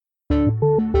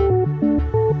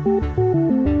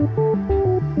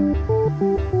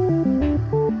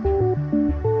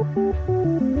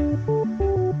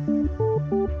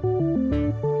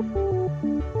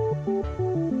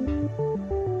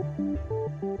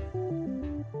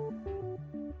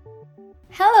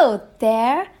Hello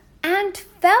there, and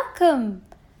welcome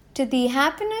to the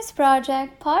Happiness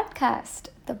Project podcast,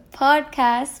 the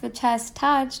podcast which has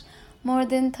touched more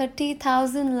than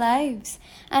 30,000 lives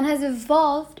and has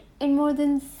evolved in more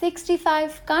than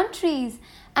 65 countries,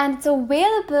 and it's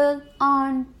available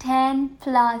on 10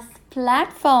 plus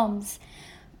platforms.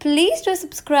 Please do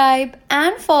subscribe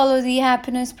and follow the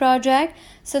Happiness Project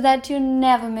so that you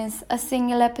never miss a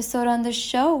single episode on the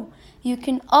show. You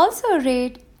can also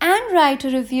rate and write a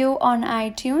review on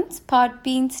iTunes,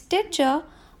 Podbean, Stitcher,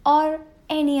 or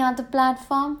any other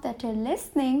platform that you're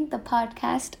listening the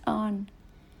podcast on.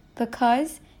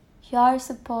 Because your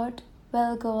support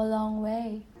will go a long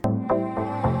way.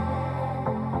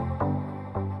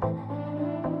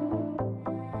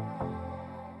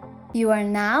 You are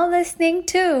now listening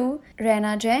to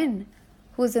Rena Jain,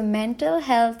 who's a mental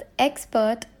health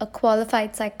expert, a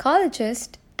qualified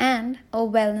psychologist, and a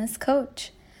wellness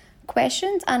coach.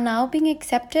 Questions are now being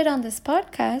accepted on this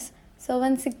podcast, so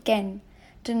once again,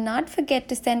 do not forget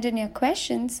to send in your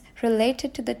questions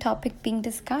related to the topic being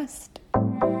discussed.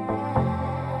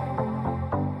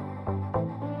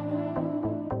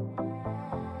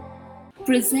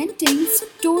 Presenting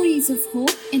stories of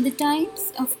hope in the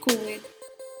times of COVID.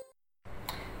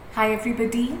 Hi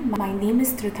everybody, my name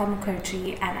is Tritha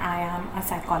Mukherjee and I am a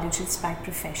psychologist by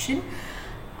profession.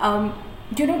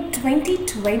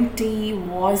 2020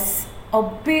 was a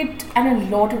bit and a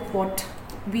lot of what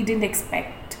we didn't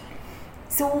expect.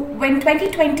 So when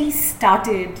 2020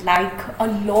 started, like a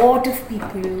lot of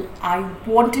people, I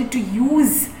wanted to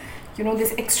use,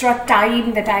 this extra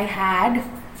time that I had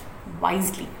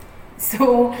wisely.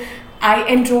 So I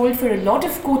enrolled for a lot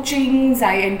of coachings,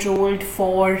 I enrolled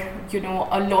for,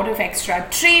 a lot of extra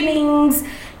trainings,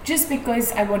 just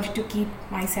because I wanted to keep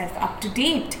myself up to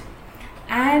date.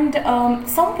 And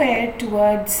somewhere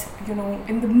towards,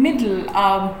 in the middle,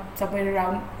 somewhere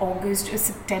around August or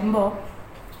September,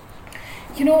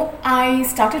 I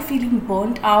started feeling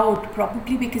burnt out,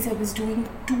 probably because I was doing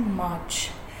too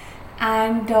much.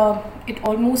 And it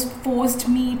almost forced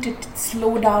me to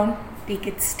slow down, take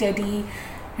it steady,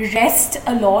 rest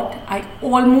a lot. I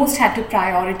almost had to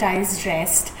prioritize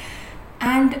rest.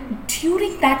 And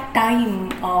during that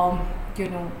time,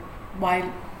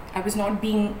 while I was not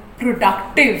being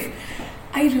productive,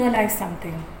 I realized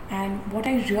something. And what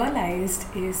I realized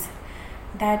is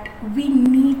that we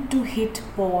need to hit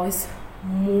pause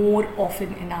more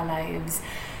often in our lives.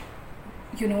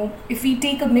 If we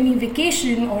take a mini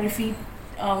vacation or if we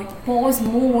pause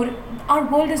more, our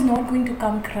world is not going to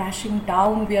come crashing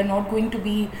down. We are not going to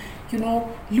be,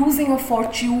 losing a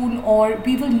fortune, or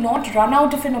we will not run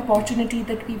out of an opportunity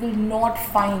that we will not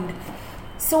find.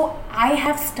 So I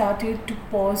have started to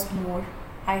pause more.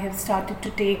 I have started to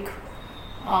take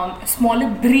smaller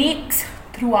breaks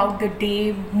throughout the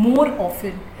day more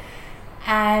often.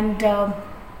 And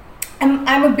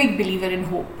I'm a big believer in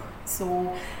hope.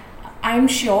 So I'm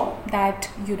sure that,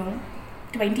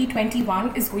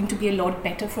 2021 is going to be a lot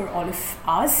better for all of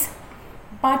us.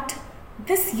 But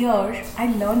this year, I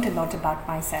learned a lot about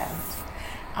myself.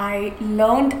 I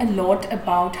learned a lot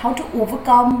about how to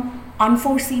overcome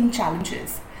unforeseen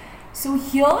challenges. So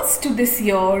here's to this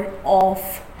year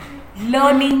of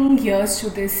learning, here's to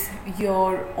this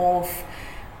year of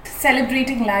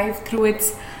celebrating life through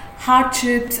its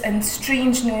hardships and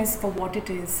strangeness for what it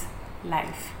is,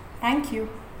 life. Thank you.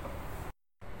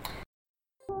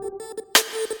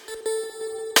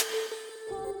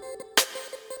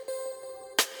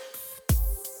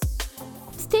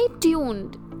 Stay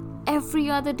tuned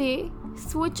every other day.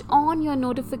 Switch on your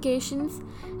notifications,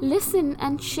 listen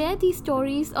and share these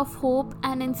stories of hope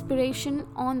and inspiration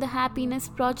on the Happiness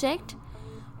Project.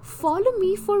 Follow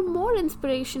me for more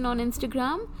inspiration on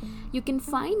Instagram. You can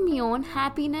find me on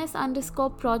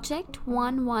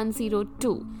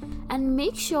happiness_project1102. And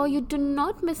make sure you do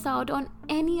not miss out on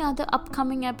any other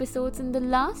upcoming episodes in the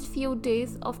last few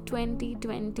days of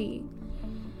 2020.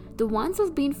 The ones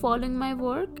who've been following my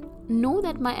work know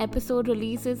that my episode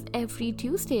releases every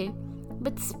Tuesday.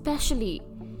 But specially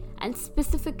and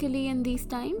specifically in these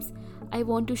times, I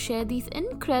want to share these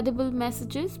incredible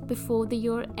messages before the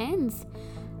year ends,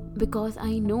 because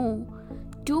I know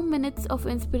 2 minutes of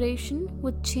inspiration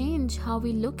would change how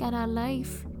we look at our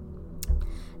life.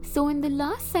 So in the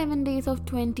last 7 days of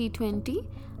 2020,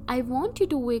 I want you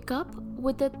to wake up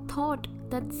with the thought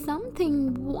that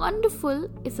something wonderful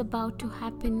is about to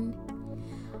happen.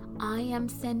 I am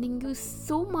sending you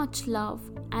so much love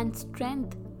and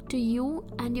strength to you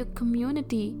and your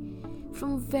community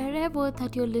from wherever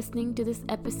that you're listening to this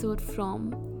episode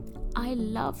from. I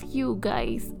love you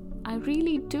guys. I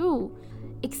really do.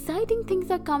 Exciting things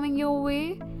are coming your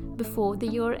way before the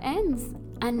year ends,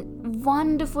 and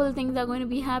wonderful things are going to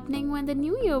be happening when the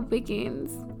new year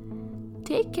begins.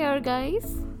 Take care,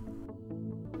 guys.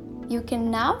 You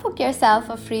can now book yourself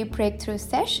a free breakthrough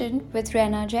session with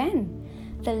Rena Jain.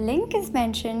 The link is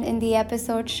mentioned in the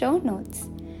episode show notes.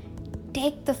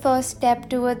 Take the first step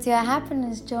towards your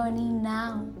happiness journey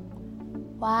now.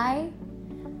 Why?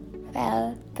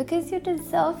 Well, because you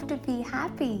deserve to be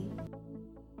happy.